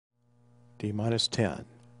D minus 10,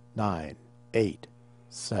 9, 8,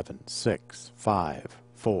 7, 6, 5,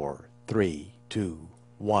 4, 3, 2,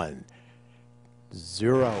 1,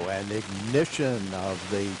 0. And ignition of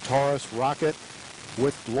the Taurus rocket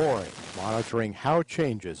with glory, monitoring how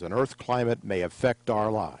changes in Earth climate may affect our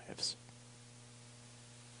lives.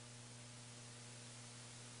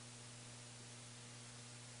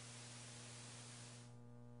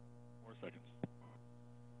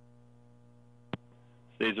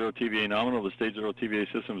 Stage 0 TVA nominal. The Stage 0 TVA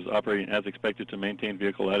system is operating as expected to maintain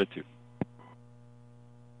vehicle attitude.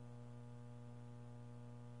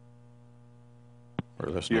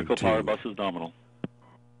 Vehicle power buses nominal.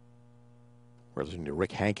 We're listening to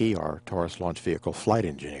Rick Hankey, our Taurus launch vehicle flight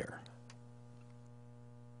engineer.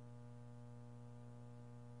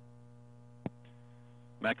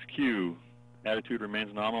 Max Q. Attitude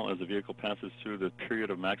remains nominal as the vehicle passes through the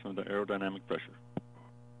period of maximum aerodynamic pressure.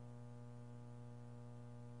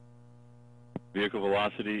 Vehicle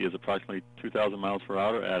velocity is approximately 2,000 miles per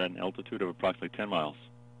hour at an altitude of approximately 10 miles.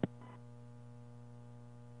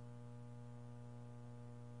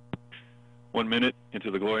 One minute into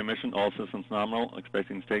the Glory mission, all systems nominal,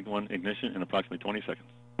 expecting stage 1 ignition in approximately 20 seconds.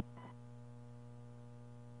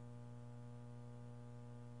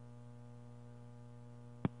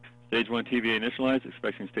 Stage 1 TVA initialized,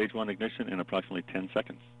 expecting stage 1 ignition in approximately 10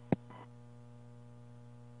 seconds.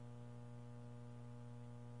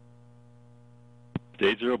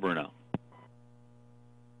 Stage 0 burnout.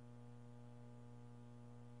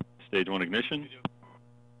 Stage 1 ignition.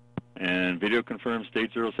 And video confirms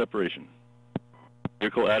stage 0 separation.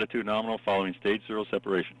 Vehicle attitude nominal following stage 0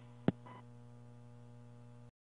 separation.